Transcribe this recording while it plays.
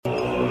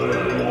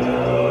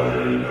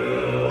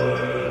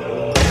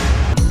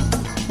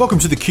Welcome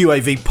to the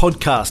QAV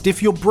podcast.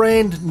 If you're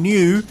brand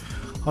new,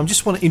 I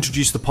just want to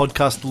introduce the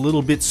podcast a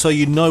little bit so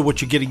you know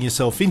what you're getting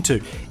yourself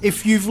into.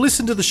 If you've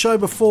listened to the show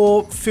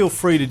before, feel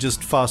free to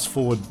just fast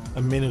forward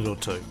a minute or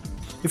two.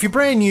 If you're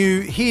brand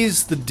new,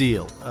 here's the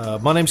deal.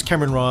 My name's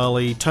Cameron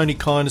Riley. Tony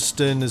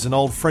Kynaston is an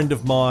old friend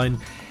of mine.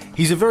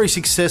 He's a very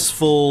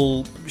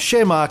successful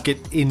share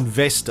market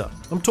investor.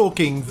 I'm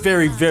talking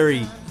very,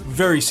 very,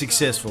 very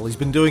successful. He's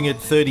been doing it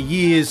 30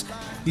 years.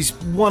 He's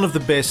one of the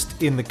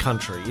best in the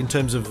country in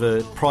terms of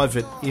a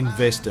private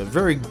investor.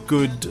 Very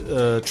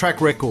good track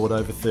record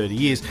over 30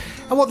 years.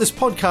 And what this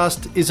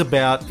podcast is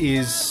about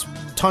is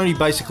Tony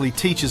basically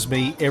teaches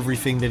me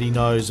everything that he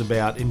knows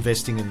about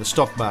investing in the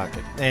stock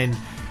market. And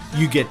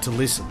you get to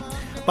listen.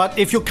 But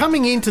if you're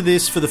coming into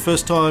this for the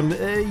first time,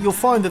 you'll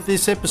find that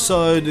this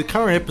episode, the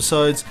current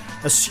episodes,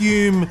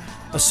 assume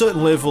a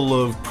certain level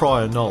of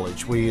prior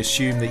knowledge. We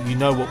assume that you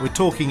know what we're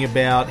talking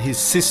about, his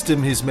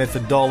system, his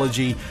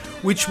methodology,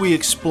 which we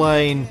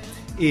explain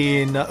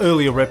in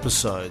earlier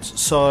episodes.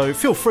 So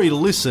feel free to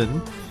listen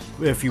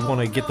if you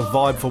want to get the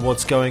vibe for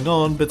what's going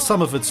on, but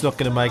some of it's not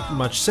going to make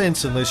much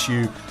sense unless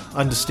you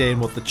understand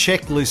what the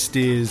checklist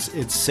is,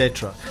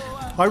 etc.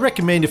 I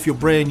recommend if you're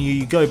brand new,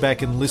 you go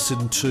back and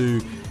listen to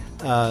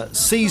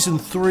Season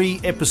 3,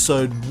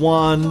 Episode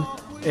 1,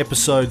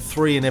 Episode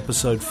 3 and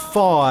Episode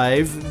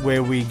 5,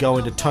 where we go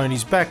into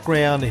Tony's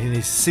background and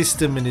his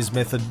system and his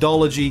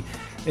methodology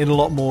in a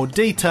lot more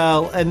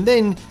detail, and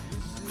then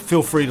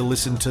feel free to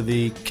listen to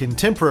the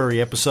contemporary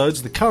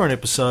episodes, the current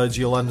episodes.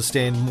 You'll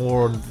understand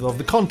more of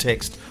the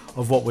context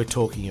of what we're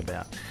talking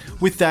about.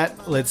 With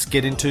that, let's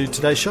get into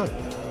today's show.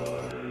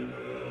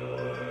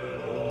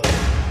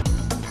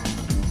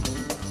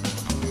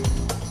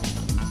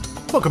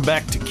 Welcome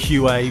back to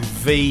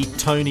QAV.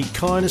 Tony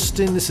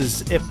Kynaston. This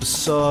is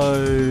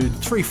episode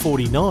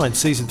 349,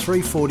 season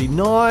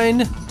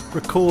 349.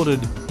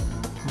 Recorded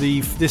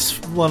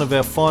this one of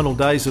our final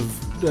days of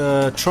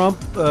Trump,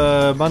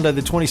 Monday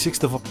the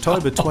 26th of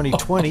October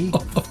 2020,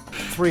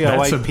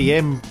 3:08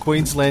 p.m.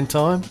 Queensland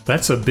time.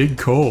 That's a big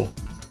call.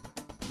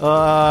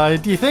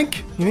 Do you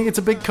think? You think it's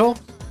a big call?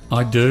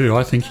 I do.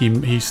 I think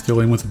he's still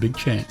in with a big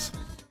chance.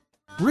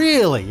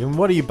 Really? And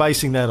what are you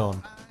basing that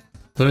on?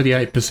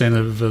 38%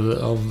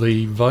 of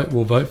the vote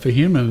will vote for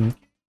him, and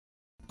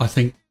I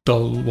think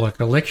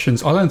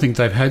elections. I don't think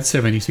they've had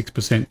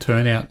 76%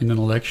 turnout in an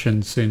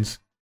election since,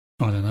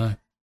 I don't know,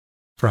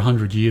 for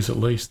 100 years at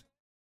least.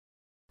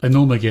 They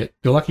normally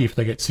they're lucky if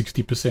they get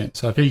 60%.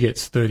 So if he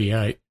gets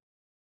 38,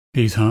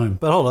 he's home.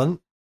 But hold on.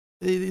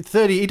 He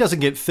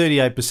doesn't get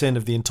 38%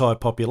 of the entire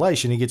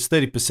population. He gets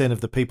 30% of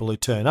the people who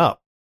turn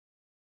up,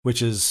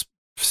 which is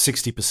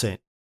 60%.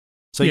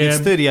 So he gets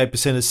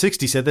 38% of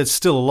 60, so that's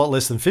still a lot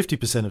less than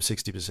 50% of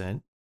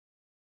 60%.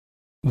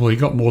 Well, he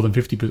got more than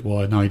 50%.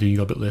 Well, no, he didn't. He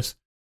got a bit less.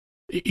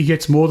 He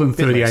gets more than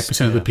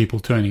 38% of the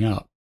people turning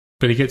up.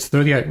 But he gets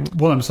 38.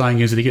 What I'm saying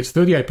is that he gets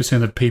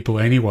 38% of people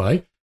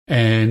anyway,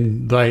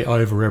 and they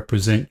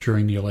overrepresent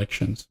during the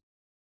elections.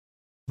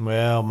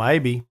 Well,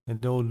 maybe.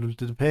 It all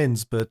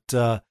depends. But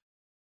I'm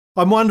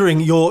wondering,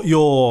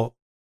 your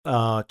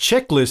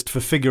checklist for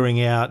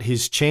figuring out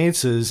his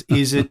chances,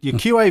 is it your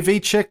QAV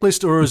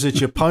checklist or is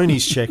it your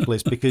ponies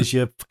checklist? Because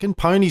your fucking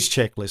ponies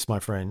checklist, my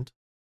friend.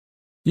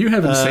 You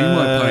haven't seen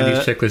my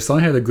ponies checklist. I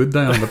had a good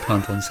day on the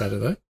punt on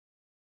Saturday.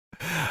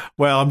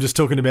 Well, I'm just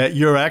talking about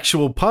your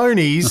actual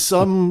ponies.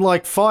 I'm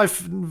like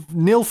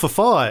 5-0 for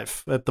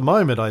 5 at the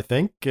moment, I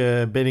think,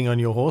 betting on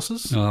your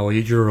horses. Oh, well,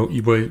 we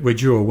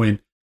drew a win.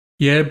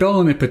 Yeah,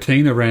 Bella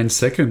Nipotina ran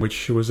second,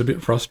 which was a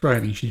bit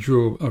frustrating. She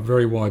drew a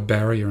very wide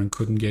barrier and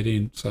couldn't get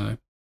in,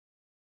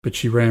 but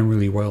she ran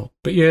really well.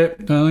 But yeah,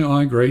 no,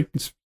 I agree.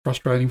 It's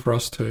frustrating for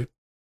us too.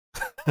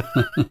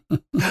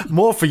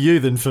 More for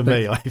you than for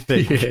me, I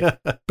think. Yeah,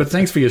 but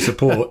thanks for your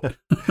support.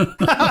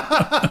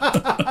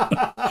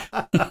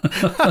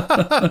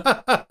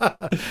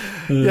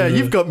 Yeah,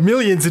 you've got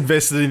millions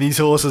invested in these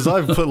horses.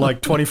 I've put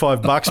like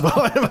 $25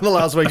 behind them in the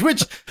last week,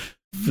 which,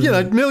 you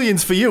know,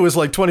 millions for you is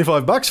like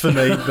 $25 for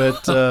me,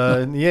 but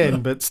in the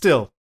end, but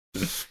still.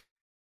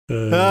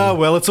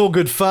 Well, it's all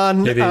good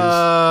fun. It is.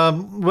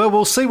 Well,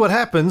 we'll see what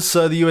happens.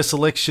 So the US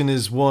election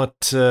is basically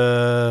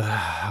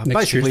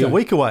Tuesday. A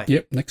week away.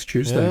 Yep, next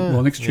Tuesday. Yeah,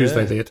 Well, next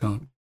Tuesday their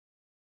time.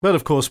 But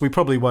of course, we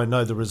probably won't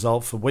know the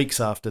result for weeks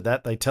after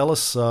that, they tell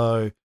us.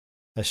 So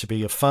that should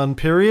be a fun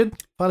period.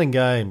 Fun and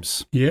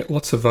games. Yeah,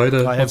 lots of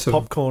voter. I have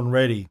popcorn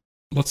ready.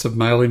 Lots of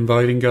mail-in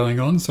voting going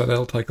on, so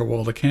that'll take a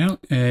while to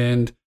count.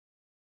 And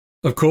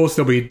of course,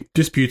 there'll be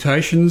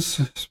disputations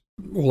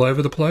all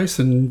over the place,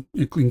 and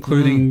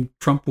including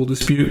Trump will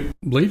dispute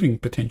leaving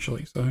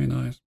potentially. So who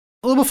knows?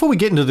 Well, before we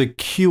get into the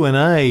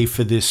Q&A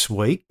for this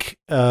week,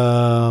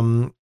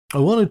 I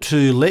wanted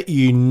to let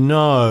you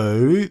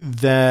know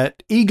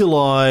that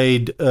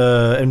eagle-eyed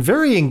and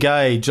very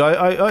engaged,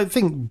 I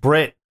think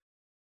Brett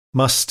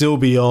must still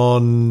be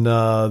on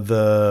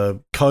the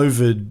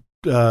COVID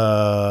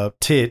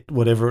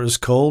whatever it was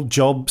called,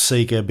 job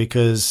seeker,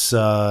 because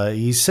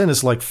he sent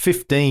us like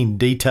 15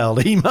 detailed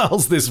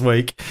emails this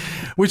week,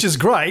 which is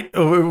great.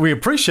 We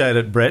appreciate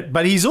it, Brett.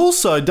 But he's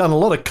also done a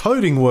lot of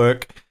coding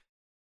work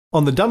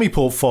on the dummy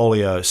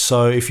portfolio.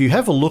 So if you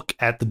have a look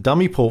at the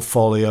dummy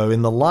portfolio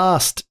in the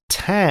last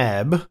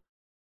tab,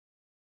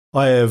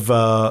 I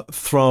have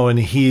thrown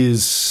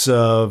his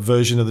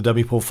version of the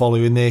dummy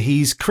portfolio in there.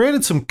 He's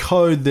created some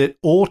code that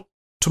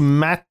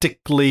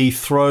automatically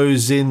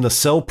throws in the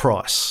sell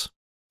price.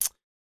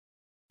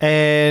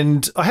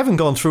 And I haven't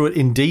gone through it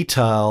in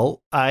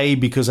detail, A,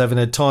 because I haven't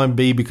had time,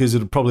 B, because it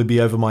would probably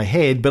be over my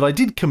head, but I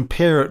did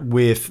compare it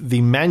with the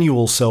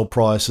manual sell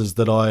prices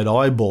that I had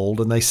eyeballed,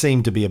 and they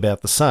seem to be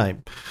about the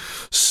same.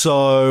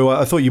 So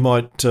I thought you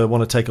might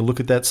want to take a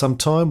look at that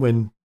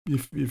sometime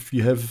if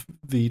you have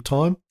the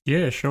time.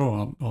 Yeah,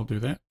 sure, I'll do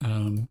that.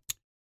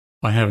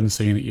 I haven't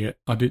seen it yet.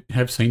 I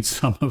have seen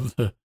some of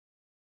the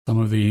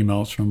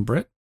emails from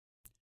Brett,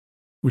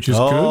 which is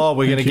good. Oh,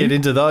 we're going to get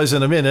into those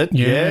in a minute.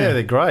 Yeah,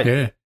 they're great.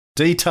 Yeah.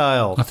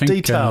 Detail,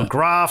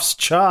 graphs,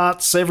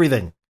 charts,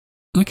 everything.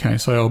 Okay,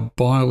 so our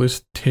buy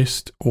list,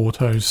 test,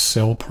 auto,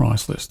 sell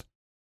price list.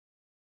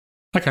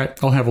 Okay,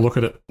 I'll have a look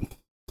at it.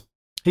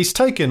 He's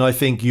taken, I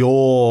think,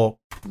 your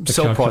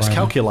sell price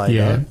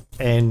calculator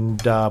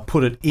and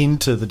put it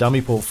into the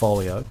dummy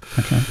portfolio,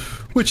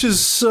 which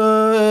is,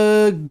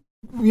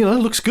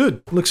 looks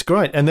good, looks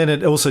great. And then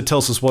it also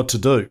tells us what to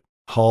do.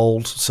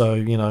 Hold, so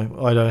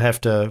I don't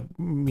have to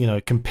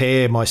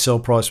compare my sell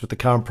price with the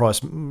current price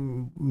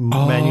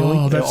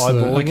manually. That's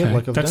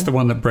the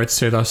one that Brett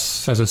sent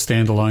us as a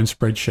standalone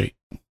spreadsheet.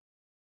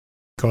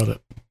 Got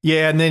it.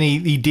 Yeah, and then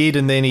he did,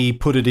 and then he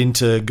put it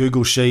into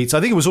Google Sheets. I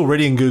think it was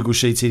already in Google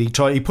Sheets. He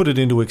put it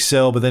into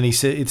Excel, but then it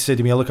said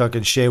to me, "Look, I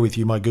can share with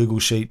you my Google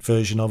Sheet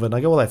version of it." And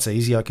I go, "Well, that's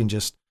easy. I can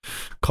just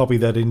copy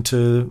that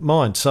into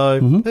mine." So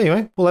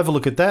anyway, we'll have a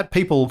look at that.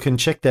 People can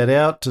check that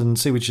out and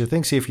see what you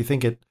think. See if you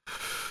think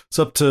it's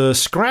up to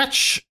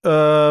scratch.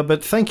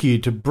 But thank you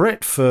to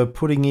Brett for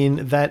putting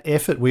in that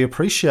effort. We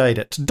appreciate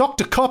it.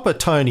 Dr. Copper,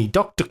 Tony.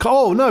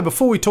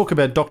 Before we talk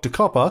about Dr.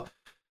 Copper,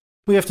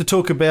 we have to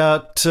talk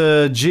about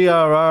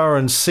GRR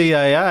and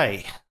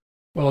CAA.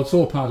 Well, it's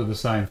all part of the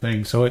same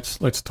thing, so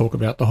let's talk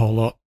about the whole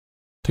lot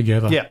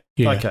together. Yeah.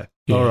 Okay.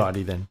 Yeah.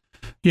 Alrighty then.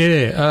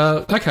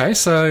 Yeah. Okay.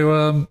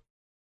 So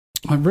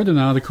I read an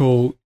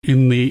article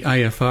in the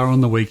AFR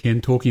on the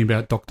weekend talking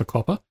about Dr.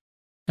 Copper,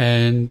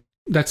 and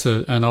that's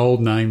an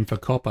old name for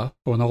copper,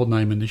 or an old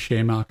name in the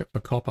share market for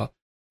copper,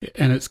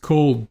 and it's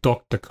called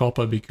Dr.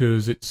 Copper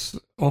because it's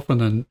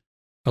often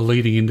a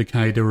leading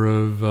indicator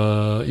of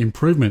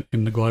improvement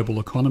in the global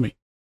economy.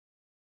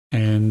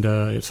 And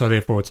so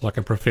therefore it's like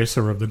a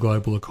professor of the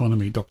global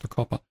economy, Dr.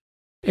 Copper.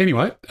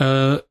 Anyway,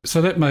 so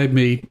that made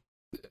me...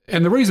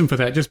 And the reason for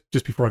that,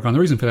 just before I go on, the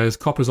reason for that is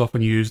copper is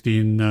often used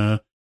in,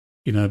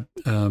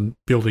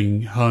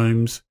 building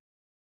homes.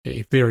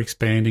 If they're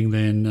expanding,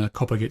 then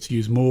copper gets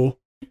used more,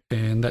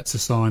 and that's a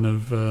sign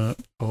of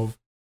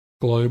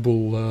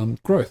global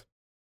growth.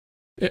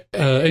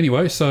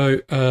 Anyway,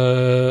 so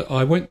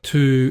I went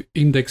to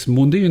Index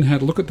Mundi and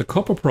had a look at the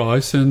copper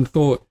price and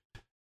thought,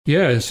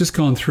 yeah, it's just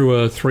gone through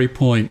a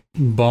 3-point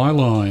buy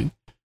line,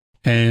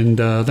 and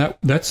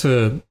that's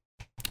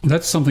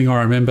something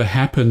I remember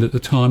happened at the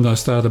time that I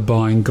started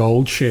buying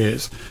gold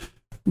shares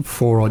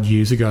 4 odd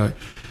years ago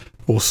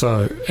or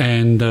so,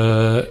 and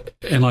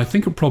I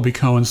think it probably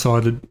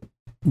coincided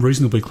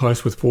reasonably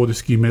close with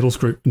Fortescue Metals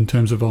Group in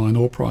terms of iron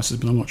ore prices,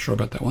 but I'm not sure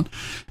about that one.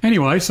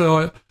 Anyway,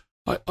 so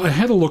I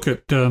had a look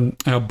at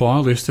our buy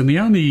list, and the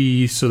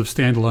only sort of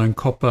standalone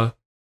copper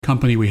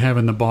company we have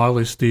in the buy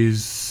list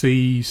is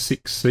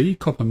C6C,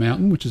 Copper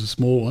Mountain, which is a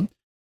small one,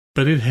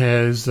 but it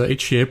has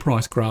its share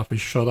price graph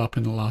has shot up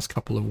in the last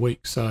couple of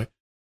weeks. So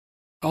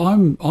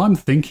I'm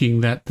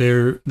thinking that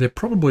there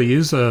probably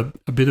is a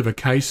bit of a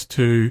case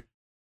to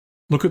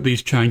look at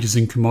these changes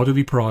in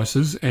commodity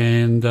prices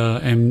and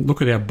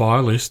look at our buy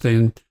list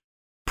and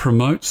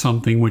promote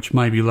something which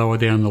may be lower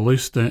down the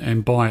list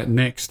and buy it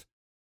next,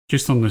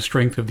 just on the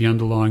strength of the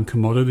underlying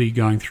commodity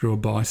going through a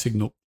buy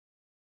signal.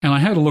 And I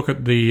had a look at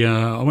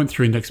I went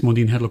through Index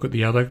Mundi and had a look at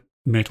the other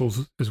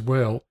metals as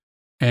well.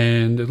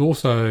 And it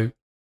also,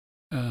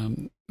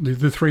 the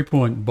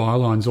 3-point buy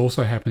line is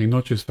also happening,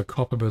 not just for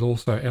copper, but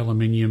also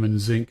aluminium and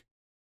zinc.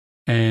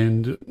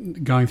 And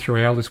going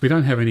through our list, we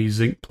don't have any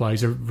zinc plays.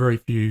 There are very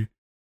few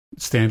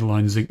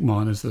standalone zinc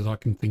miners that I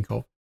can think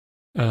of.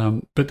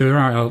 But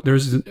there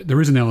is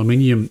an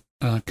aluminium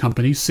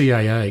company,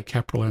 CAA,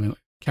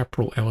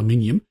 Capral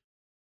Aluminium,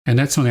 and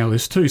that's on our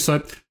list too.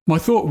 So my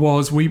thought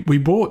was we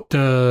bought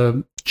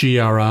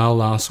GRR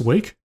last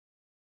week,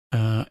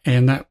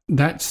 and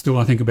that's still,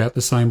 I think, about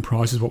the same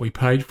price as what we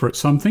paid for it.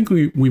 So I'm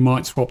thinking we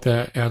might swap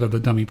that out of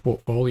the dummy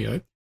portfolio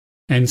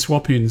and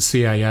swap in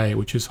CAA,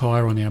 which is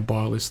higher on our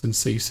buy list than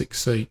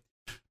C6C.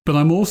 But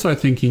I'm also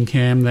thinking,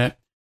 Cam, that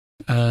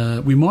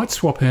we might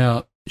swap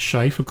out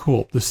Schaefer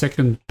Corp, the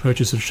second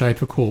purchase of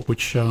Schaefer Corp,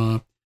 which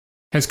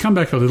has come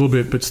back a little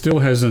bit, but still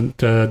hasn't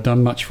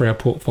done much for our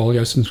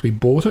portfolio since we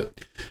bought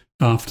it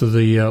after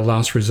the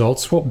last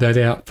results. Swap that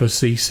out for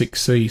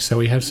C6C, so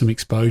we have some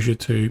exposure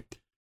to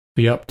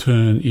the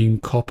upturn in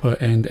copper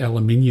and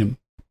aluminium.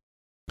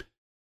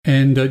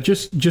 And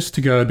just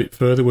to go a bit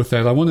further with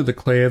that, I want to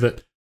declare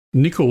that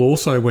nickel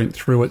also went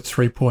through its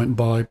 3-point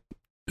buy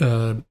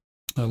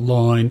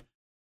line,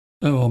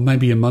 or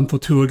maybe a month or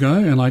two ago,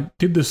 and I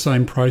did the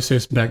same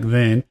process back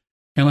then.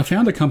 And I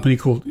found a company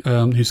called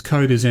whose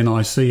code is NIC.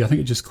 I think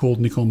it's just called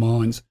Nickel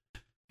Mines.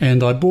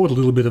 And I bought a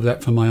little bit of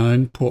that for my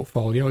own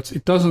portfolio.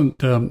 It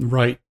doesn't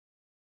rate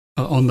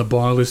on the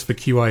buy list for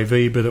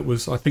QAV, but it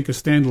was, I think, a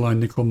standalone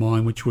nickel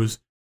mine, which was,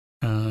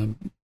 I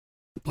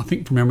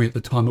think from memory at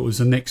the time, it was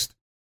the next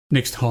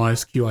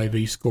highest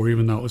QAV score,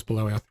 even though it was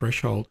below our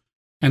threshold.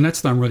 And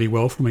that's done really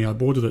well for me. I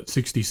bought it at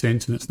 60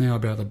 cents, and it's now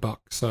about $1.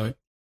 So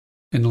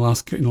in the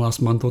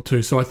last month or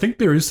two. So I think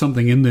there is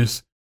something in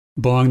this,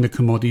 buying the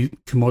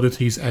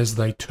commodities as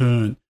they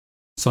turn.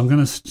 So I'm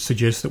going to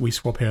suggest that we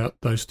swap out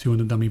those two in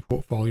the dummy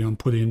portfolio and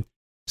put in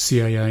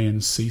CAA and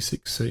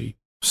C6C.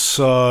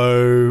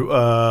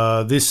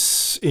 So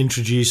this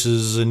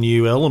introduces a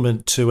new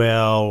element to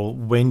our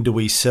when do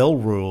we sell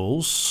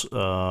rules.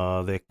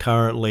 They're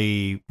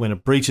currently, when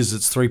it breaches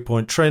its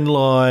 3-point trend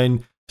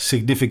line,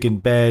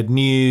 significant bad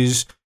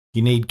news,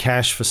 you need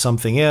cash for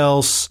something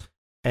else,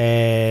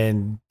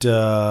 and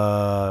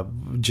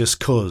just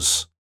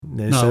cause.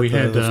 No, we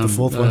had the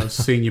fourth one.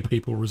 Senior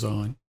people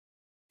resign.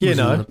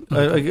 Yeah,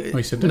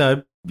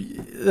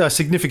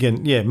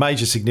 significant,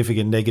 major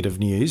significant negative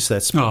news.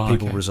 That's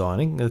people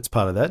resigning. That's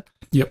part of that.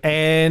 Yep.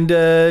 And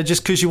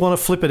just because you want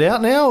to flip it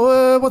out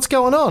now, what's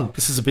going on?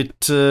 This is a bit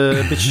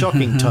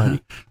shocking,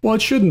 Tony. Well,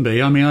 it shouldn't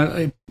be. I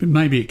mean,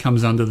 maybe it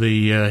comes under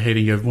the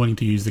heading of wanting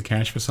to use the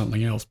cash for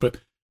something else, but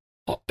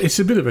it's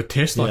a bit of a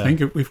test, I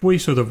think. If we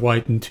sort of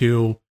wait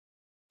until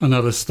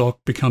another stock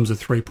becomes a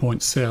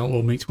 3-point sell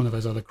or meets one of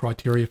those other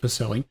criteria for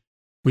selling,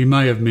 we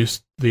may have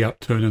missed the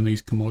upturn in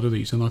these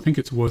commodities. And I think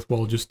it's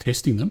worthwhile just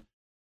testing them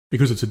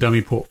because it's a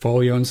dummy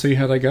portfolio and see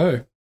how they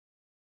go.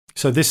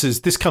 So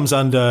this comes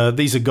under,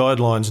 these are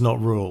guidelines,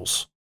 not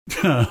rules.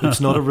 It's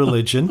not a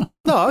religion.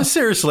 No,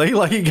 seriously,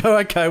 like you go,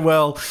 okay,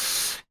 well,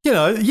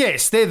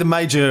 yes, they're the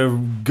major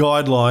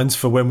guidelines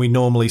for when we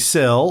normally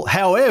sell.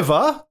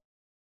 However,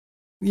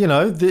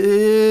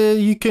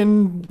 you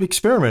can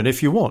experiment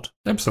if you want.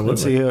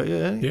 Absolutely.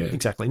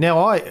 Exactly.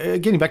 Now,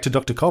 getting back to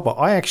Dr. Copper,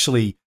 I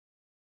actually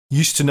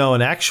used to know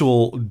an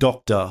actual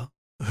doctor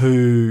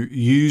who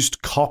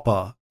used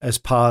copper as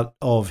part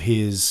of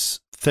his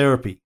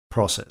therapy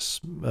process.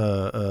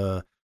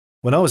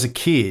 When I was a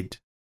kid,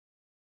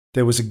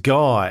 there was a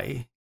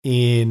guy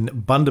in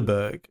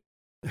Bundaberg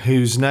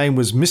whose name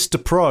was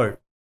Mr. Pro.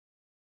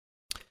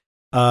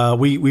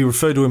 We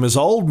refer to him as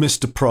old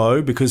Mr.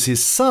 Pro because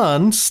his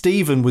son,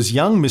 Stephen, was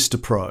young Mr.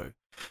 Pro.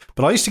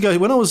 But I used to go,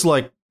 when I was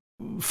like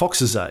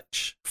Fox's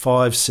age,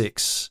 5,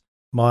 6,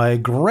 my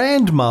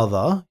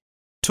grandmother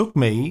took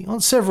me on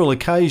several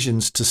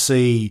occasions to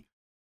see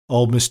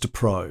old Mr.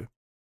 Pro.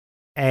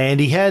 And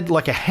he had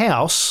like a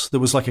house that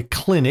was like a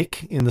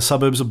clinic in the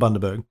suburbs of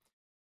Bundaberg.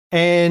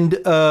 And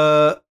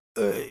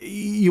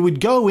you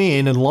would go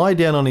in and lie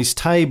down on his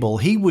table.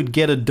 He would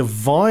get a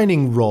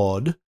divining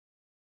rod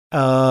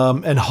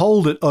and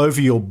hold it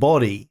over your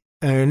body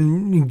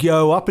and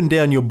go up and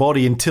down your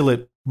body until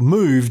it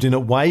moved and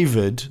it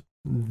wavered.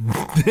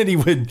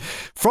 Then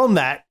from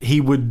that,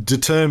 he would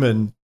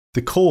determine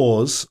the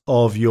cause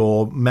of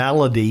your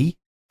malady.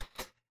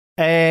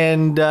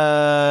 And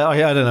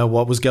I don't know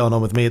what was going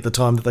on with me at the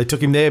time that they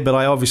took him there, but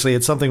I obviously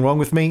had something wrong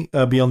with me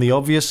beyond the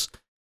obvious.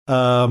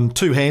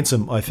 Too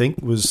handsome, I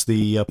think, was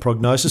the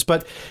prognosis.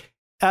 But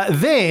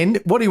then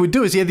what he would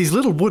do is he had these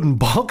little wooden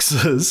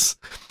boxes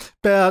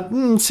about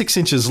 6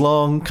 inches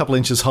long, a couple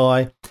inches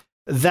high,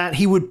 that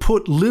he would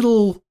put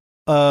little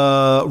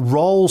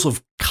rolls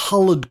of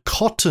coloured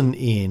cotton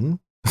in.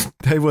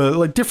 They were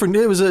like different.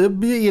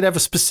 You'd have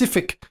a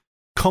specific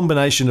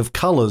combination of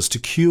colours to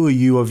cure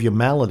you of your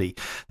malady.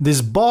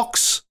 This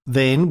box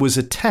then was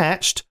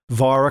attached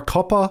via a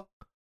copper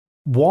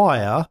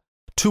wire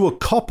to a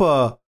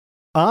copper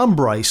arm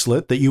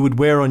bracelet that you would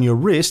wear on your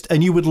wrist,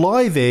 and you would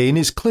lie there in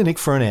his clinic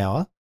for an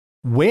hour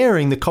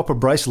wearing the copper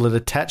bracelet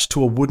attached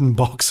to a wooden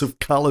box of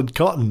coloured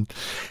cotton.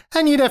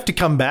 And you'd have to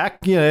come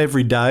back,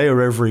 every day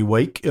or every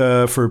week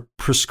for a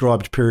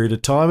prescribed period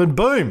of time, and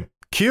boom,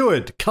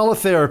 cured, colour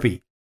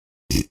therapy.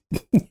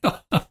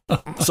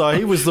 So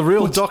he was the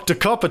real Dr.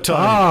 Copper, Tony.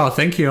 Oh,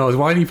 thank you. I was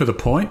waiting for the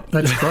point.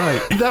 That's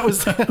great. That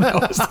was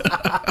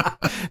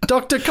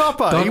Dr.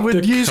 Copper. He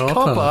would use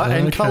copper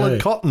and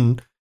coloured cotton.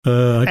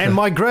 Okay. And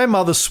my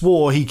grandmother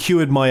swore he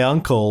cured my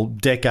uncle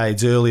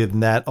decades earlier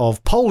than that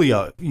of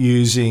polio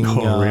using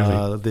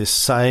this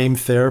same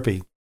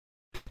therapy.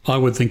 I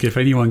would think if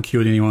anyone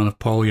cured anyone of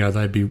polio,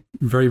 they'd be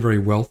very, very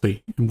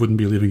wealthy and wouldn't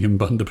be living in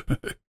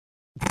Bundaberg.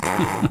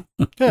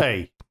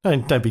 Hey,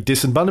 don't be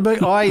dissing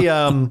Bundaberg.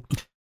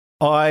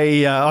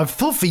 I've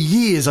thought for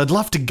years I'd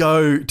love to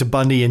go to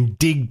Bundy and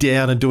dig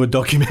down and do a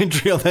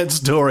documentary on that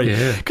story.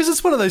 Because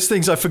it's one of those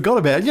things I forgot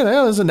about.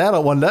 As an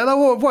adult one day,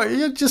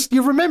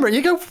 you remember it.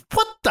 You go,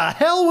 what the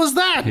hell was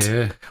that?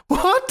 Yeah.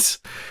 What?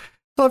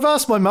 I've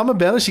asked my mum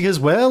about it. She goes,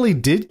 well, he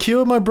did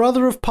cure my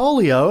brother of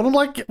polio. And I'm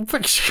like,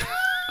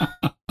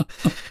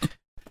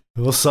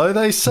 well, so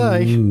they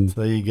say.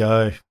 There you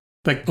go.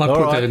 I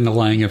put that in the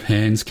laying of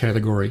hands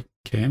category,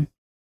 Cam.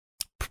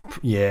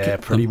 Yeah,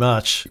 pretty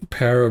much.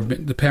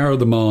 The power of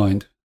the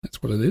mind.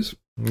 That's what it is.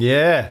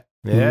 Yeah.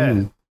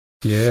 Yeah.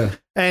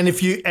 And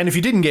if you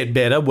didn't get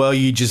better, well,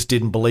 you just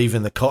didn't believe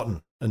in the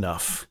cotton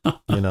enough.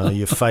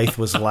 Your faith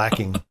was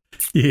lacking.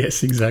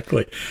 Yes,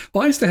 exactly.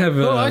 Well, I used to have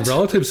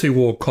relatives who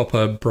wore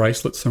copper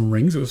bracelets and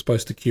rings. It was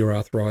supposed to cure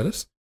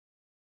arthritis.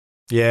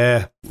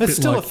 Yeah, that's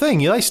still a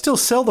thing. They still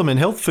sell them in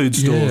health food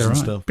stores and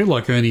stuff. A bit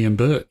like Ernie and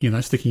Bert,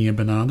 sticking a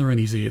banana in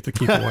his ear to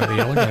keep away the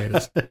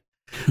alligators.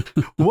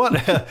 What?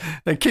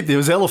 There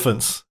was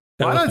elephants.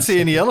 I don't see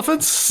any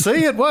elephants.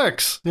 See, it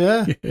works.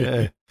 Yeah.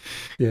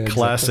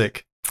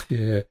 Classic. Exactly.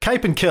 Yeah.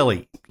 Cape and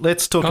Kelly.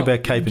 Let's talk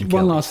about Cape and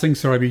Kelly. One last thing,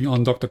 sorry,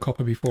 on Dr.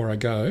 Copper before I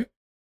go.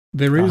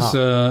 There is,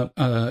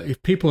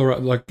 if people are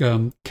like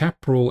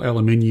Capral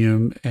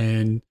Aluminium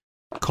and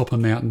Copper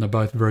Mountain are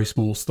both very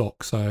small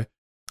stocks, so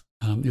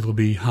it'll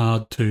be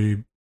hard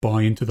to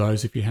buy into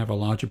those if you have a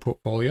larger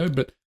portfolio.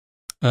 But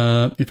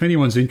if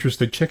anyone's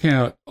interested, check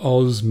out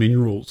Oz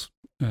Minerals,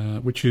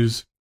 which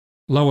is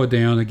lower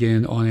down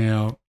again on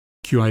our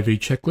QAV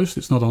checklist.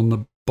 It's not on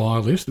the buy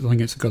list. I think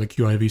it's got a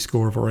QAV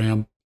score of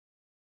around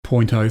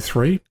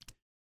 0.03,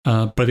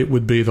 but it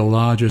would be the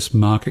largest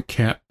market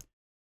cap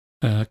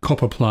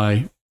copper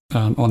play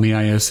on the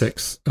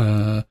ASX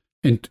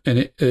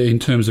in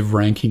terms of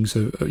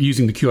rankings.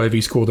 Using the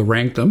QAV score to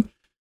rank them,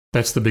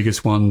 that's the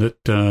biggest one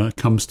that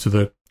comes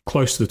to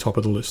close to the top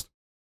of the list.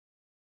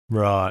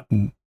 Right.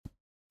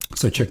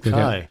 So check that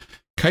out.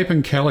 Cape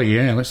and Kelly,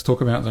 let's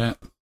talk about that.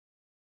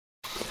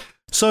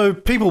 So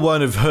people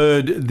won't have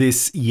heard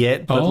this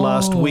yet, but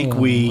last week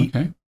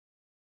Okay.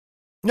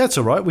 That's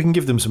all right. We can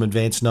give them some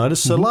advance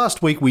notice. So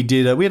last week we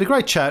had a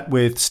great chat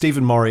with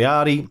Stephen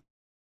Moriarty.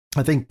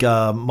 I think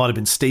might have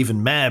been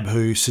Stephen Mabb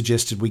who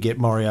suggested we get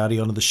Moriarty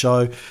onto the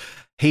show.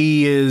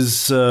 He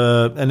is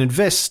an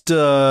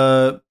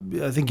investor.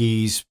 I think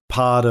he's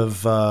part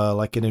of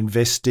like an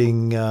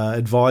investing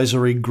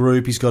advisory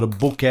group. He's got a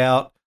book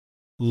out,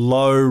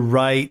 Low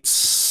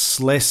Rates,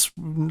 Less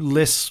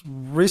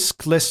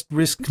Risk, Low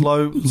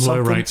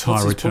Rates,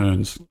 High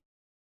Returns.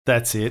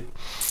 That's it.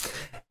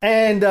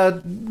 And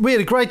we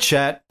had a great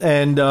chat,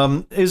 and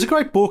it was a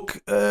great book.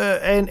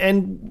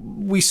 And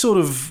we sort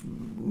of,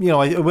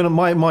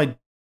 my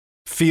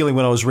feeling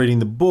when I was reading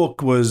the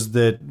book was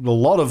that a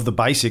lot of the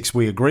basics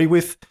we agree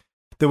with.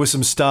 There was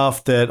some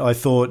stuff that I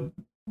thought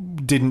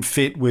didn't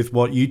fit with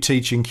what you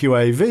teach in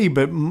QAV,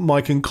 but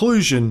my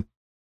conclusion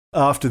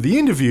after the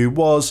interview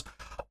was,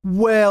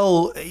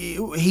 well,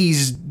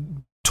 he's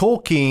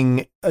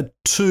talking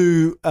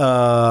to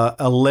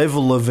a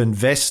level of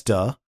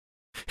investor.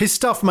 His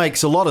stuff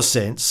makes a lot of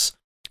sense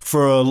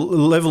for a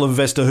level of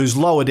investor who's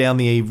lower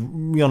down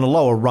on a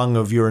lower rung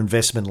of your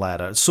investment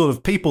ladder. It's sort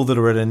of people that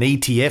are at an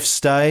ETF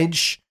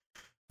stage.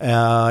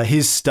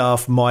 His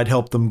stuff might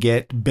help them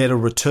get better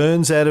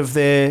returns out of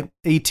their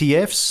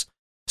ETFs.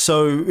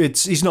 So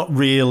he's not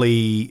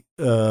really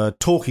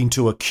talking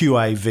to a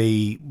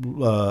QAV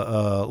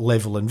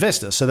level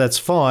investor. So that's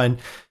fine.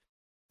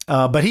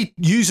 But he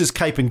uses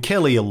Cape and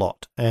Kelly a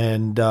lot,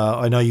 and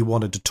I know you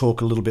wanted to talk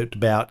a little bit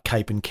about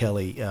Cape and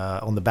Kelly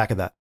on the back of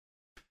that.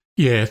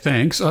 Yeah,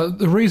 thanks.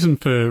 The reason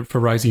for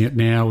raising it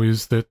now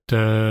is that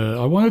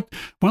I wanted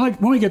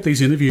when we get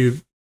these interview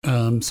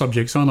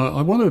subjects on,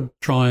 I want to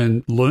try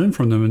and learn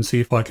from them and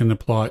see if I can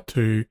apply it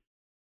to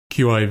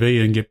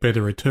QAV and get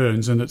better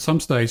returns. And at some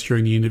stage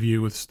during the interview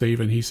with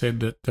Stephen, he said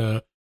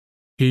that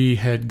he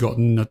had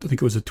gotten, I think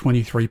it was a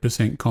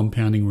 23%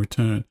 compounding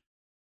return.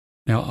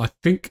 Now, I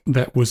think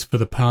that was for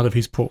the part of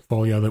his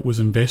portfolio that was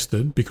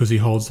invested because he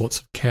holds lots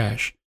of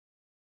cash.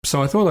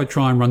 So I thought I'd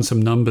try and run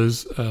some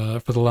numbers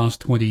for the last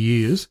 20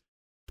 years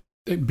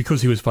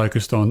because he was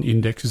focused on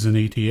indexes and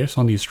ETFs,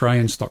 on the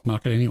Australian stock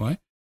market anyway,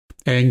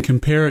 and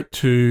compare it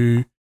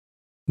to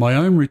my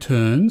own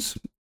returns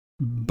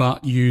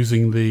but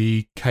using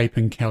the Cape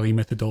and Kelly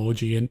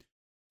methodology. And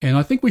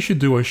I think we should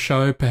do a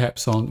show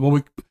perhaps on,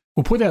 we'll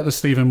put out the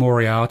Stephen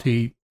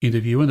Moriarty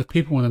interview, and if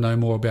people want to know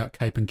more about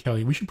Cape and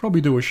Kelly, we should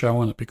probably do a show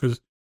on it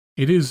because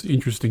it is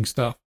interesting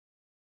stuff.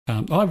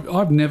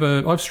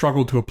 I've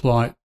struggled to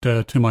apply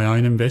it to my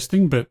own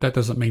investing, but that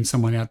doesn't mean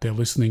someone out there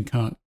listening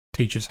can't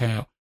teach us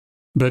how.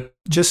 But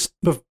just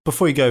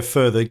before you go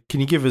further, can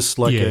you give us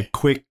a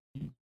quick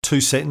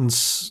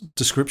 2-sentence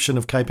description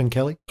of Cape and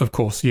Kelly? Of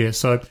course, yeah.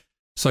 So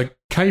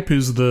Cape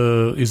is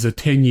the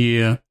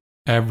 10-year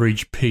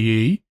average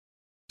PE.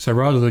 So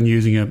rather than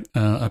using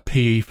a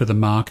PE for the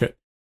market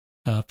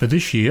for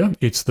this year,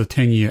 it's the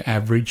 10-year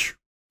average,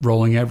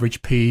 rolling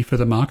average PE for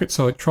the market.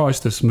 So it tries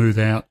to smooth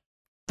out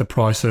the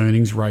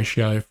price-earnings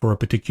ratio for a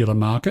particular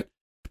market.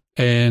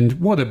 And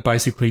what it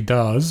basically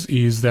does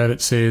is that it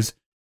says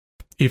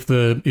if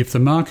the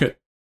market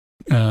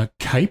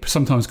CAPE,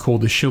 sometimes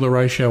called the Shiller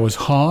ratio, is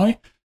high,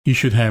 you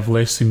should have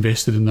less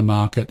invested in the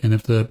market. And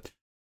if the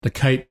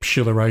CAPE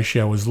Shiller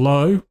ratio is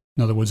low,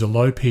 in other words, a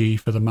low PE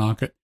for the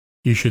market,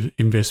 you should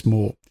invest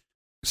more.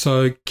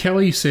 So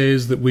Kelly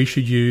says that we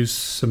should use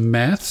some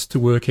maths to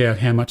work out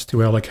how much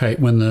to allocate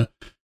when the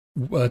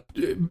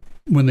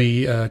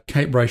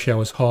CAPE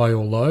ratio is high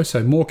or low.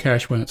 So more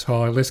cash when it's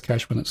high, less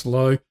cash when it's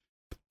low.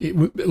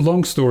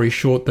 long story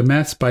short, the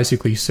maths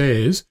basically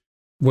says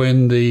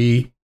when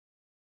the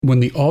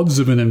odds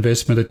of an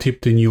investment are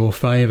tipped in your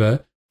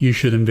favour, you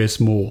should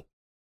invest more.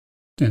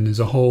 And there's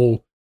a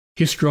whole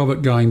history of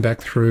it going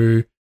back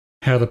through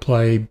how to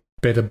play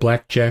better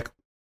blackjack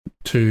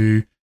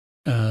to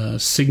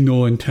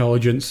signal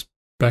intelligence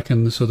back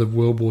in the sort of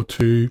World War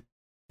II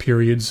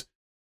periods,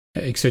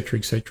 etc.,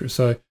 etc.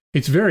 So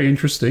it's very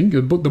interesting.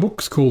 The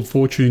book's called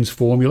Fortune's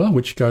Formula,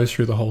 which goes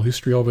through the whole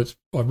history of it.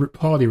 I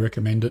highly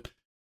recommend it.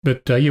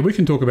 But we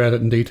can talk about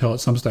it in detail at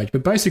some stage.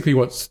 But basically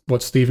what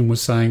Stephen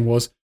was saying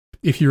was,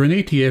 if you're an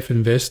ETF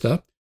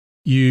investor,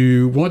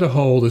 you want to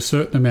hold a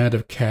certain amount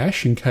of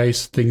cash in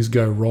case things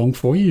go wrong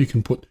for you. You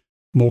can put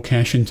more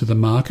cash into the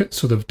market,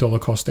 sort of dollar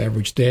cost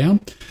average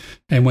down.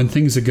 And when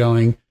things are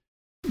going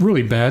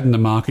really bad in the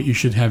market, you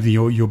should have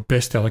your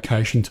best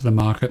allocation to the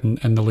market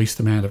and the least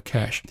amount of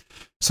cash.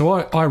 So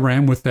I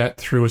ran with that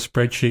through a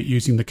spreadsheet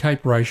using the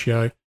CAPE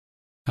ratio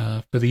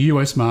for the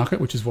US market,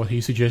 which is what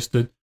he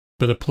suggested,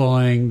 but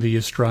applying the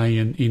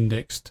Australian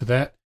index to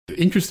that.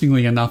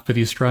 Interestingly enough, for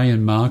the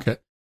Australian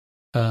market,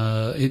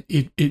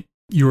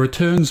 your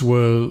returns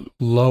were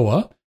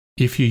lower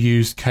if you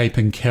used CAPE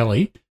and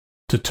Kelly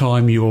to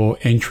time your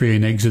entry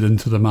and exit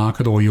into the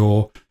market, or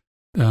your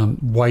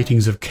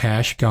weightings of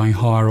cash going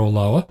higher or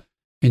lower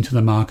into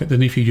the market,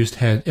 than if you just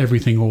had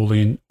everything all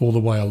in all the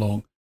way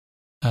along.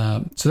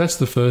 So that's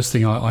the first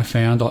thing I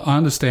found. I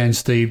understand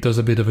Steve does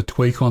a bit of a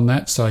tweak on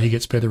that, so he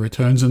gets better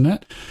returns than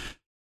that.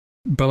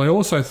 But I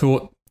also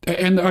thought,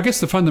 and I guess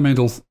the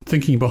fundamental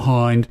thinking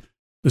behind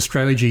the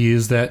strategy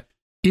is that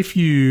if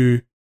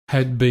you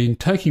had been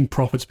taking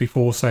profits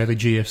before, say, the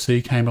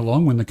GFC came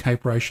along when the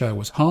CAPE ratio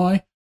was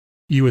high,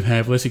 you would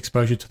have less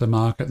exposure to the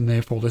market and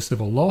therefore less of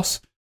a loss,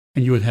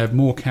 and you would have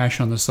more cash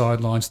on the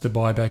sidelines to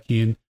buy back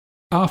in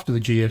after the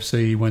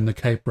GFC when the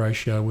CAPE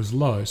ratio was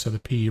low, so the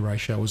PE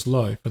ratio was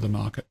low for the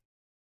market.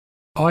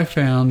 I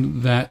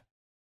found that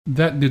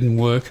didn't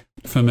work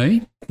for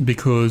me,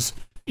 because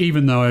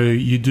even though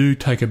you do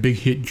take a big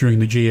hit during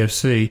the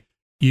GFC,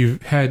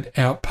 you've had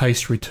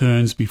outpaced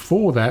returns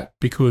before that,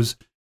 because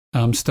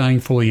staying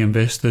fully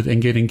invested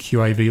and getting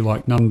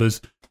QAV-like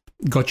numbers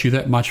got you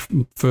that much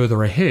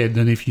further ahead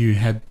than if you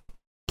had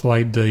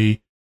played the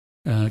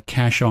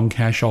cash on,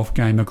 cash off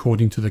game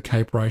according to the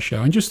CAPE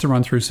ratio. And just to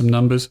run through some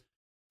numbers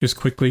just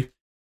quickly,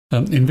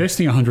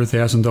 investing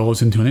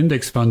 $100,000 into an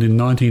index fund in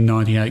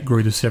 1998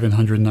 grew to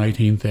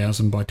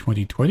 $718,000 by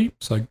 2020.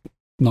 So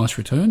nice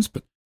returns,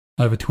 but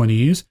over 20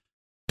 years.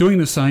 Doing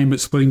the same but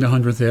splitting the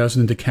 $100,000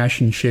 into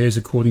cash and shares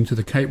according to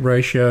the CAPE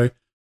ratio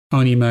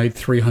only made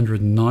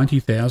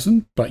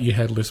 $390,000, but you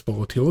had less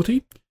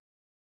volatility.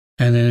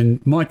 And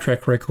then my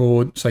track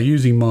record, so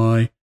using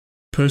my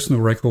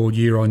personal record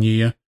year on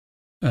year,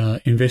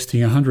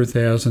 investing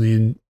 $100,000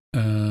 in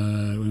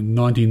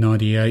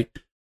 1998,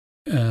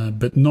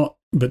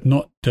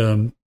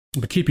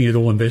 but keeping it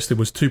all invested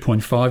was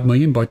 $2.5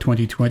 million by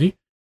 2020.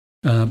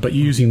 But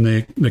using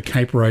the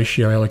CAPE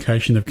ratio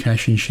allocation of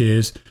cash and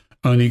shares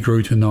only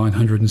grew to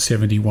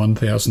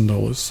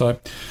 $971,000. So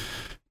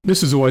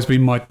this has always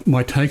been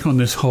my take on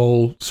this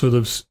whole sort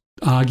of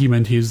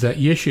argument, is that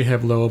yes, you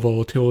have lower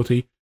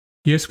volatility.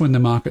 Yes, when the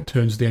market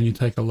turns down, you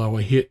take a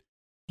lower hit.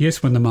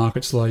 Yes, when the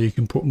market's low, you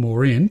can put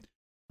more in.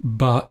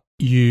 But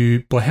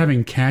by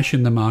having cash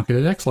in the market,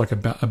 it acts like a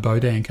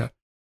boat anchor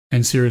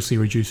and seriously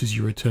reduces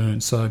your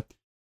return. So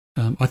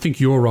I think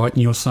you're right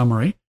in your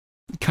summary.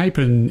 CAPE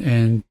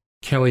and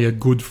Kelly are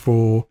good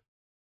for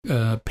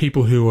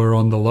people who are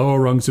on the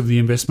lower rungs of the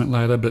investment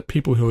ladder, but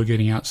people who are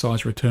getting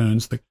outsized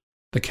returns, the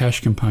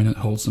cash component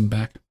holds them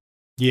back.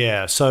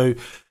 Yeah, so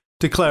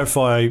to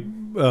clarify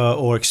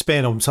or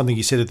expand on something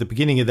you said at the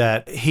beginning of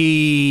that,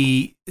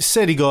 he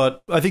said he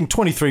got, I think,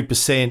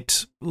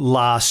 23%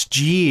 last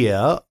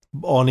year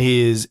on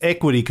his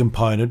equity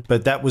component,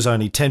 but that was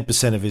only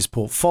 10% of his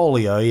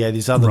portfolio. He had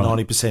his other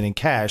 90% in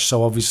cash.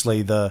 So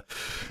obviously the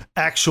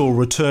actual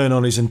return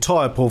on his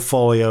entire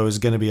portfolio is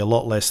going to be a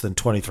lot less than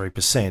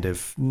 23%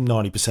 if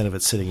 90% of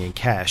it's sitting in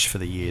cash for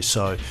the year.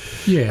 So,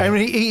 yeah, I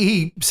mean,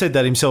 he said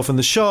that himself in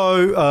the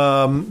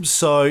show.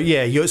 So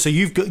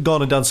you've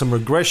gone and done some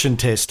regression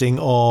testing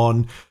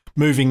on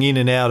moving in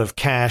and out of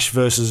cash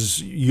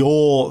versus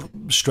your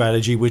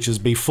strategy, which is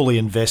be fully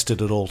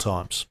invested at all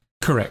times.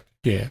 Correct.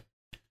 Yeah.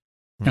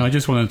 And I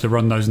just wanted to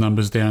run those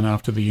numbers down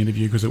after the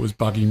interview because it was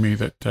bugging me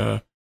that,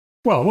 it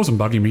wasn't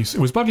bugging me. It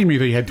was bugging me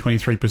that he had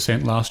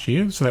 23% last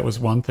year. So that was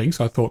one thing.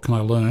 So I thought, can I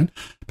learn?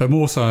 But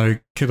more so,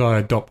 could I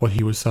adopt what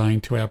he was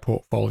saying to our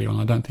portfolio?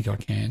 And I don't think I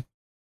can.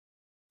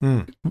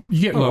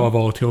 You get lower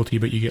volatility,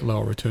 but you get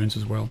lower returns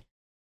as well.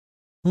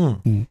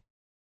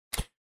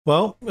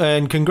 Well,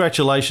 and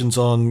congratulations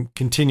on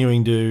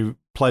continuing to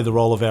play the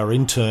role of our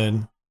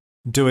intern,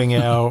 doing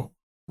our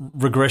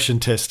regression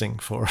testing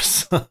for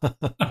us.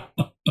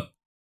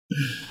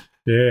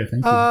 Yeah,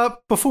 thank you.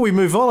 Before we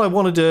move on, I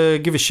wanted to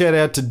give a shout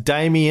out to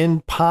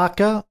Damien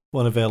Parker,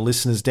 one of our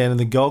listeners down in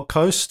the Gold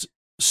Coast.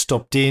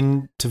 Stopped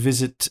in to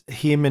visit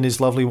him and his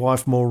lovely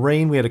wife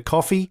Maureen. We had a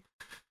coffee.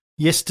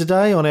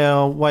 yesterday on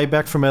our way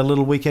back from our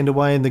little weekend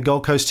away in the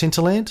Gold Coast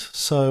hinterland.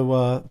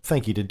 So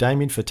thank you to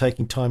Damien for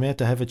taking time out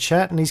to have a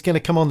chat. And he's going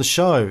to come on the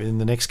show in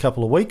the next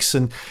couple of weeks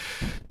and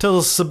tell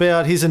us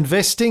about his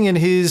investing and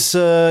his.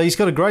 He's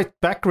got a great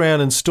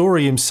background and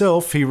story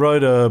himself. He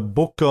wrote a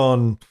book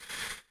on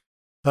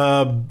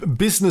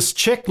business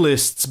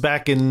checklists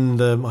back in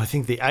I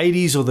think the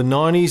 80s or the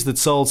 90s that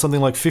sold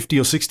something like 50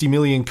 or 60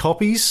 million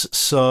copies.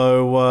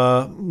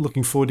 So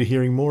looking forward to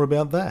hearing more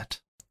about that.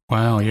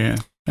 Wow, yeah,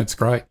 that's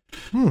great.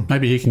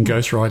 Maybe he can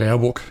ghostwrite our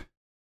book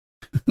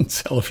and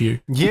sell a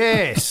few.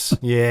 Yes,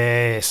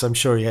 I'm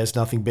sure he has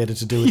nothing better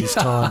to do with his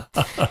time.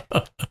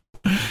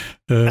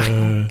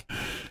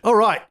 All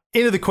right,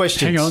 into the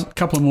questions. Hang on, a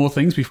couple of more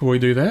things before we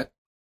do that.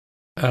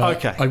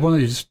 Okay. I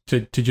wanted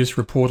to just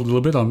report a little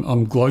bit.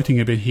 I'm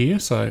gloating a bit here,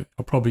 so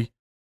I'll probably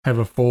have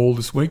a fall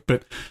this week.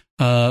 But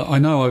I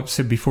know I've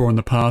said before in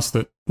the past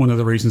that one of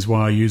the reasons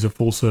why I use a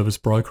full-service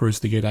broker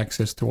is to get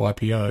access to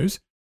IPOs.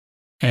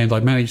 And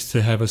I managed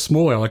to have a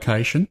small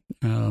allocation.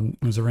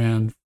 It was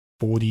around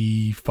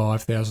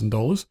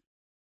 $45,000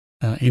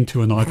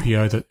 into an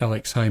IPO that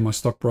Alex Hay, my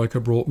stockbroker,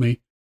 brought me.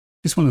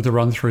 Just wanted to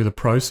run through the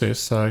process.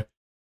 So a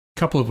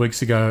couple of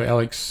weeks ago,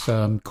 Alex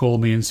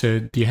called me and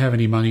said, do you have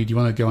any money? Do you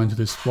want to go into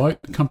this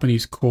float? The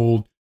company's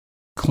called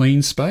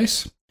Clean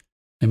Space.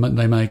 They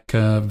make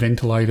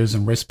ventilators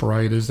and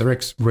respirators. They're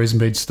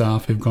ex-ResMed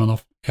staff who've gone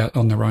off out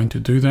on their own to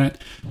do that.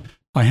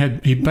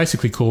 He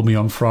basically called me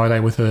on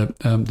Friday with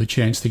the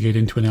chance to get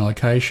into an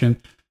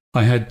allocation.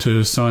 I had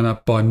to sign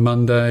up by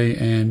Monday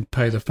and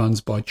pay the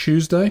funds by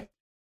Tuesday.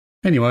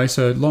 Anyway,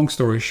 so long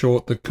story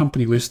short, the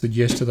company listed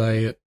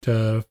yesterday at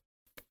Friday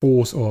at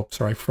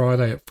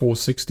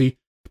 $4.60,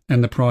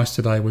 and the price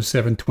today was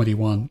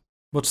 $7.21.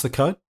 What's the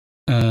code?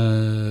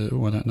 I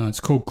don't know. It's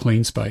called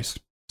Clean Space.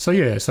 So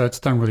yeah, so it's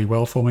done really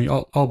well for me.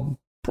 I'll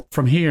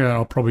from here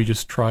I'll probably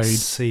just trade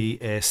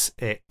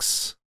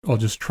CSX. I'll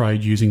just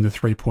trade using the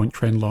 3-point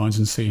trend lines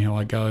and see how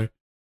I go.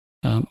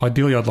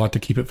 Ideally, I'd like to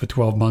keep it for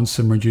 12 months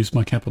and reduce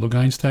my capital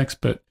gains tax,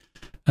 but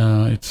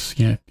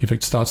if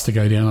it starts to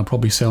go down, I'll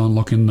probably sell and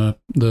lock in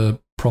the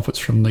profits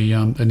from the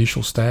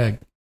initial stag.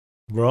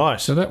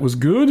 Right. So that was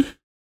good.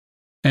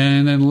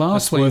 And then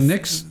lastly,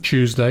 next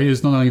Tuesday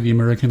is not only the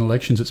American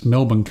elections, it's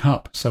Melbourne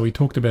Cup. So we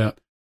talked about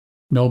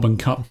Melbourne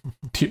Cup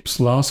tips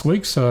last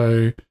week.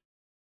 So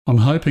I'm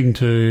hoping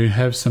to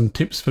have some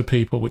tips for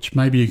people, which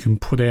maybe you can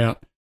put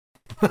out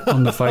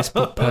on the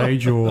Facebook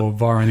page or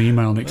via an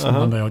email next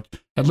Monday, or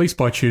at least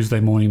by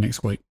Tuesday morning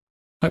next week.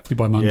 Hopefully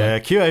by Monday. Yeah,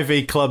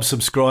 QAV Club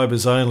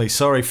subscribers only.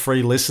 Sorry,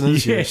 free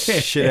listeners. You're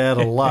shit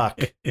out of luck.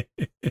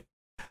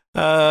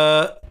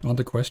 On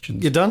to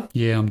questions. You done?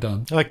 Yeah, I'm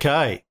done.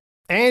 Okay.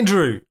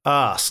 Andrew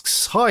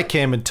asks, hi,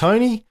 Cam and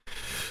Tony.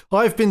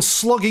 I've been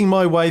slogging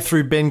my way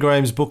through Ben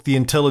Graham's book, The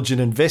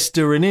Intelligent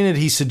Investor, and in it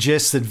he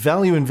suggests that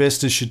value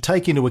investors should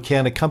take into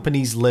account a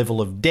company's level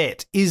of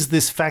debt. Is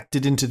this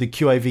factored into the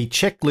QAV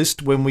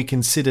checklist when we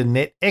consider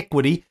net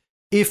equity?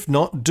 If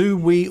not, do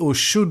we or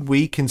should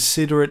we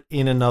consider it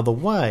in another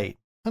way?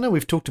 I know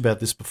we've talked about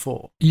this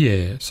before.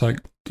 Yeah, so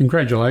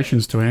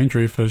congratulations to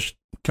Andrew for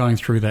going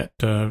through that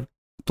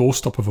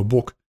doorstop of a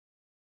book.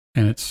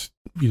 And it's,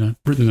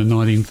 written in the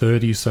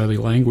 1930s, so the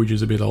language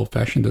is a bit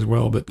old-fashioned as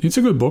well. But it's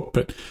a good book,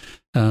 but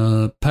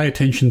pay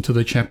attention to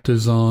the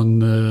chapters on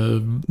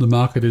the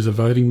market is a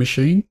voting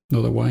machine,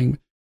 or the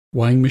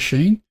weighing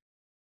machine,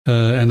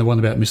 and the one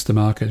about Mr.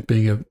 Market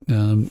being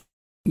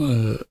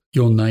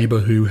your neighbour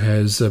who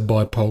has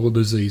bipolar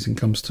disease and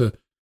comes to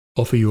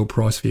offer you a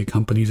price for your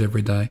companies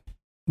every day,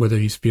 whether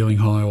he's feeling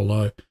high or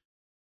low.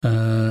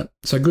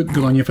 So good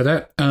on you for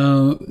that.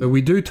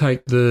 We do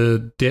take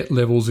the debt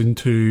levels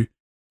into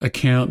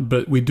account,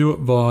 but we do it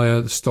via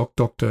the Stock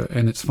Doctor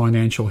and its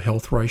financial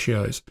health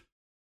ratios.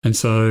 And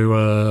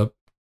so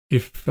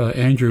if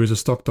Andrew is a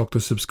Stock Doctor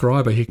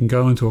subscriber, he can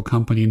go into a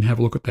company and have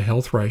a look at the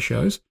health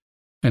ratios.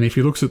 And if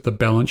he looks at the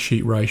balance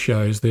sheet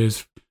ratios,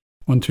 there's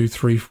 1, 2,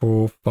 3,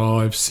 4,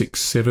 5,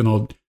 6, 7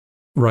 odd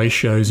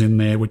ratios in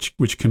there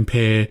which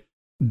compare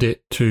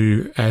debt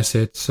to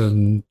assets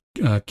and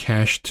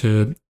cash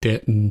to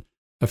debt and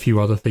a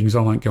few other things. I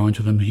won't go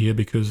into them here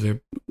because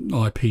they're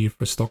IP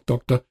for Stock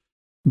Doctor.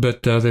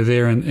 But they're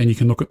there and you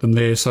can look at them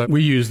there. So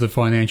we use the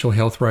financial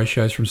health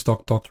ratios from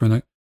Stock Doctor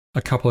in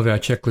a couple of our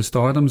checklist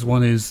items.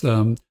 One is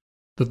that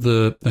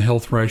the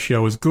health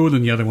ratio is good,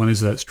 and the other one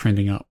is that it's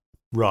trending up.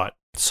 Right.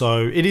 So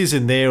it is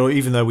in there,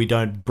 even though we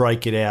don't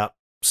break it out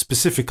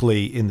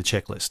specifically in the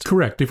checklist.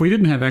 Correct. If we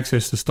didn't have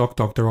access to Stock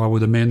Doctor, I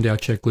would amend our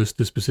checklist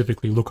to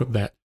specifically look at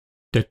that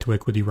debt to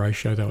equity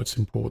ratio, though it's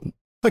important.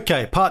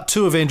 Okay, part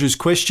 2 of Andrew's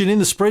question. In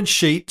the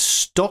spreadsheet,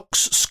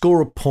 stocks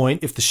score a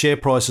point if the share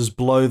price is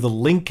below the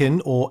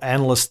Lincoln or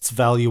analyst's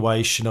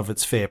valuation of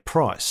its fair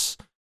price.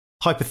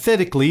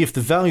 Hypothetically, if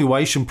the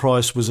valuation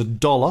price was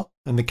 $1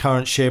 and the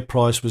current share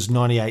price was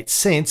 98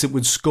 cents, it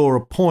would score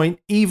a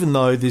point, even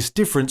though this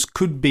difference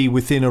could be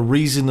within a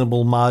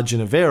reasonable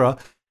margin of error,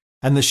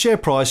 and the share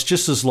price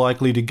just as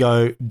likely to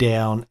go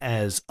down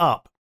as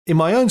up. In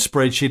my own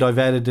spreadsheet, I've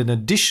added an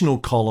additional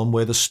column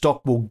where the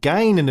stock will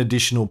gain an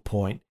additional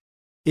point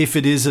if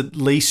it is at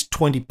least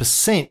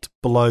 20%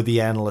 below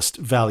the analyst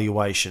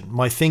valuation.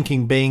 My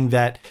thinking being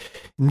that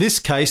in this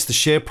case, the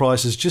share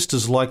price is just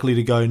as likely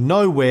to go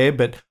nowhere,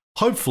 but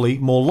hopefully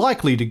more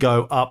likely to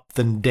go up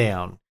than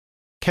down.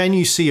 Can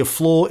you see a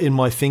flaw in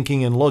my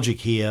thinking and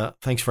logic here?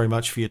 Thanks very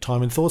much for your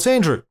time and thoughts,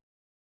 Andrew.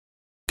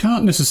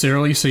 Can't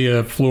necessarily see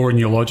a flaw in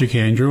your logic,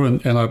 Andrew,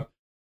 and I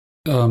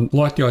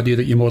like the idea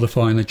that you're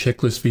modifying the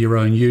checklist for your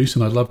own use,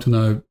 and I'd love to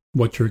know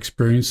what your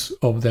experience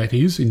of that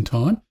is in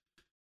time.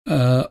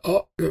 A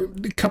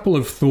couple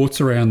of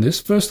thoughts around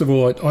this. First of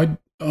all,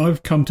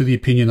 I've come to the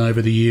opinion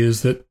over the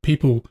years that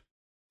people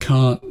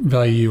can't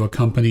value a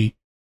company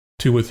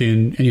to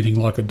within anything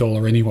like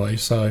 $1 anyway.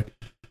 So,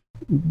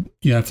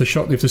 if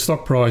the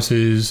stock price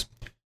is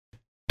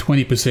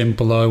 20%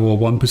 below or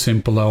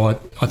 1% below,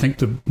 I think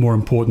the more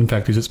important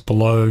fact is it's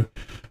below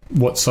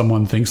what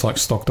someone thinks, like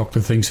Stock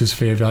Doctor thinks, is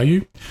fair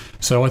value.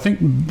 So I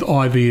think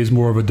IV is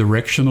more of a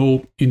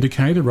directional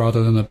indicator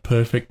rather than a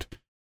perfect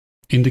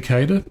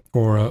indicator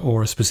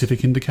or a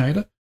specific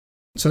indicator.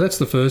 So that's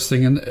the first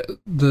thing. And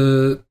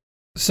the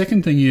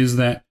second thing is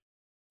that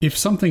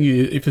if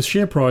a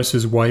share price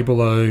is way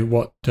below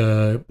what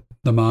the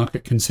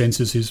market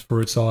consensus is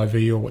for its IV,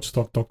 or what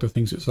Stock Doctor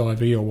thinks its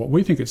IV, or what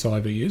we think its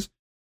IV is,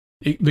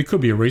 there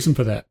could be a reason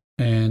for that.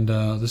 And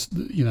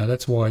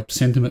that's why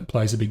sentiment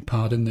plays a big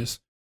part in this,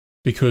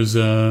 because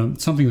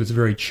something that's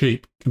very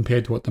cheap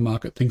compared to what the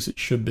market thinks it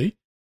should be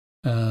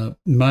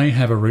may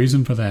have a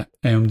reason for that.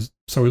 And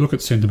so we look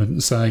at sentiment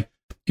and say,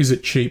 is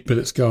it cheap but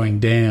it's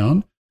going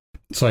down?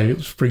 Say,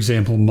 for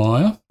example,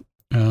 Myer,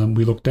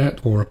 we looked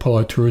at, or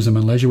Apollo Tourism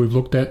and Leisure we've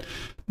looked at.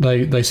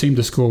 They seem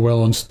to score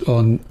well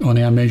on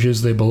our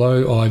measures. They're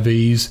below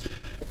IVs,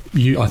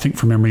 I think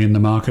from memory, in the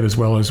market, as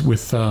well as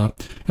with a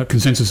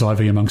consensus IV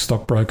among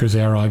stockbrokers,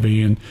 our IV,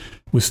 and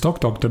with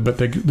Stock Doctor. But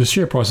the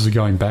share prices are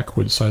going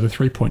backwards, so the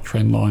 3-point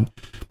trend line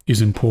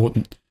is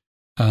important.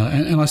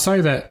 And I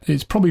say that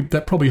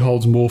that probably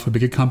holds more for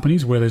bigger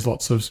companies where there's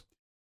lots of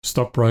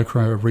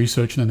stockbroker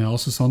research and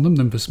analysis on them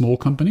than for small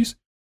companies.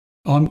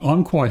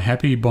 I'm quite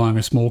happy buying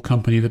a small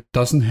company that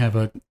doesn't have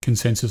a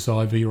consensus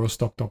IV or a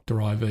Stock Doctor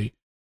IV,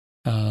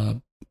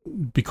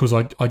 because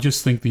I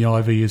just think the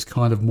IV is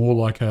kind of more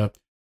like a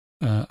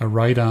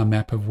radar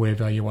map of where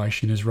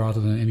valuation is, rather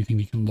than anything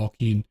you can lock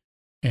in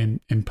and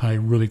pay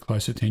really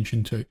close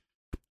attention to.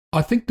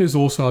 I think there's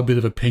also a bit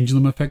of a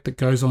pendulum effect that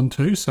goes on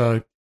too.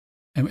 So,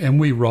 and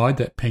we ride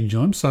that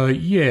pendulum. So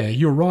yeah,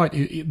 you're right.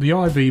 The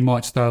IV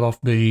might start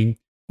off being,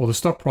 or the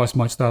stock price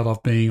might start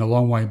off being a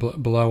long way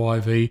below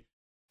IV,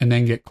 and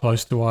then get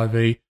close to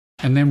IV,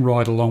 and then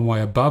ride a long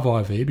way above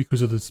IV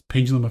because of this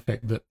pendulum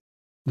effect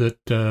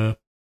that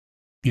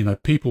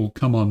people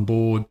come on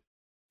board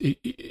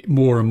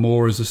more and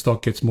more as the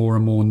stock gets more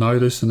and more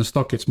notice, and the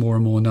stock gets more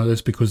and more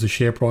notice because the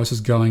share price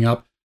is going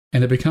up,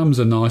 and it becomes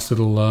a nice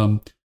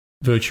little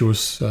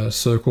virtuous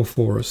circle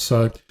for us.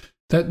 So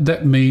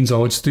that means I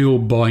would still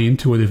buy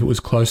into it if it was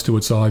close to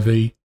its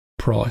IV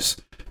price,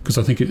 because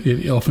I think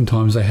it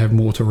oftentimes they have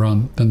more to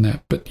run than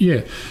that. But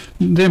yeah,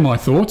 they're my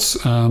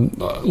thoughts.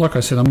 Like I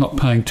said, I'm not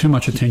paying too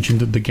much attention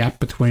to the gap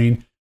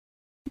between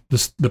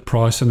the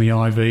price and the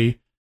IV,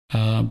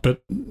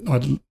 but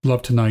I'd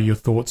love to know your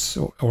thoughts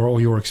or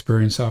your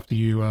experience after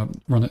you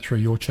run it through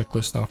your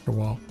checklist after a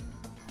while.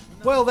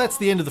 Well, that's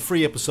the end of the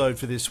free episode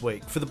for this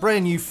week. For the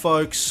brand new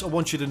folks, I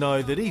want you to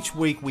know that each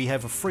week we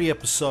have a free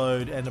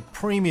episode and a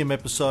premium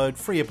episode.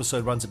 Free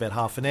episode runs about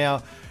half an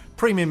hour.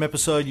 Premium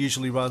episode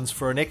usually runs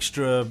for an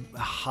extra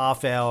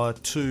half hour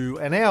to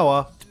an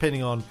hour,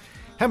 depending on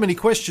how many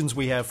questions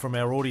we have from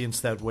our audience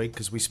that week,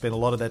 because we spend a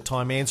lot of that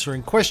time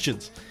answering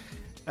questions.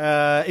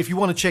 If you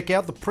want to check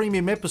out the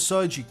premium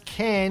episodes, you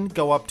can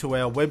go up to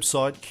our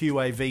website,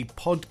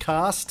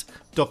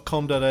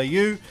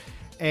 qavpodcast.com.au,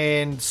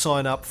 and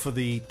sign up for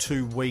the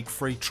 2-week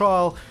free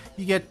trial.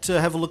 You get to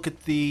have a look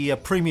at the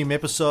premium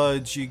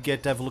episodes, you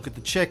get to have a look at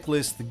the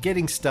checklist, the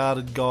getting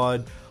started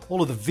guide,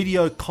 all of the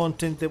video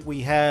content that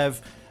we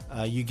have.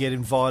 You get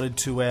invited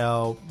to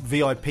our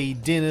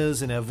VIP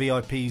dinners and our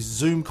VIP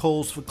Zoom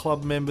calls for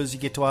club members. You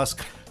get to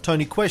ask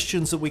Tony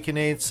questions that we can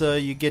answer.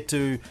 You get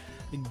to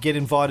get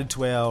invited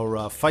to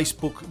our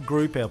Facebook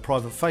group, our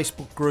private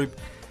Facebook group,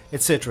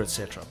 etc.,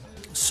 etc.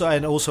 So,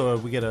 and also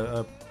we get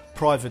a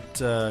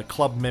private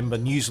club member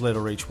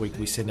newsletter each week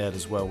we send out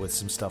as well with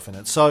some stuff in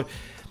it. So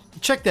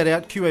check that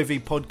out,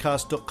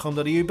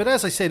 qavpodcast.com.au. But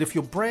as I said, if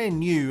you're brand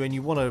new and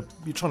you're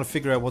trying to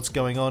figure out what's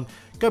going on,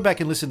 go back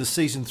and listen to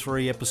Season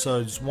 3,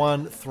 Episodes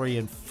 1, 3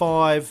 and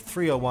 5,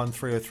 301,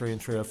 303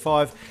 and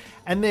 305.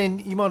 And then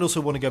you might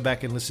also want to go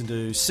back and listen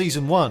to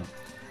Season 1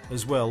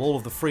 as well, all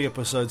of the free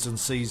episodes in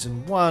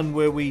Season 1,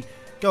 where we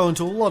go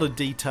into a lot of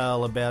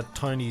detail about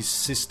Tony's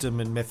system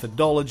and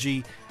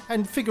methodology,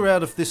 and figure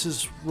out if this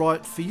is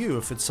right for you,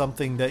 if it's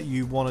something that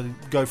you want to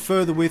go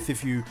further with,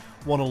 if you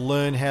want to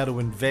learn how to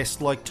invest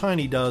like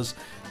Tony does,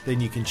 then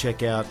you can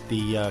check out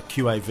the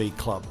QAV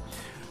Club.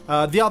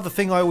 The other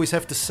thing I always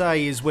have to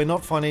say is we're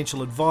not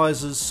financial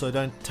advisors, so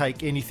don't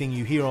take anything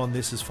you hear on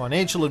this as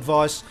financial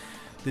advice.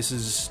 This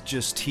is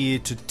just here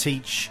to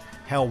teach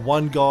how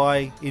one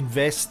guy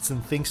invests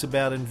and thinks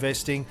about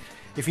investing.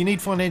 If you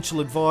need financial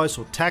advice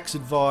or tax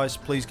advice,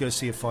 please go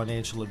see a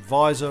financial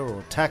advisor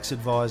or a tax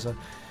advisor.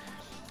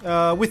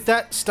 With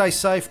that, stay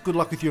safe, good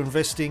luck with your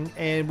investing,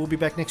 and we'll be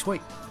back next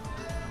week.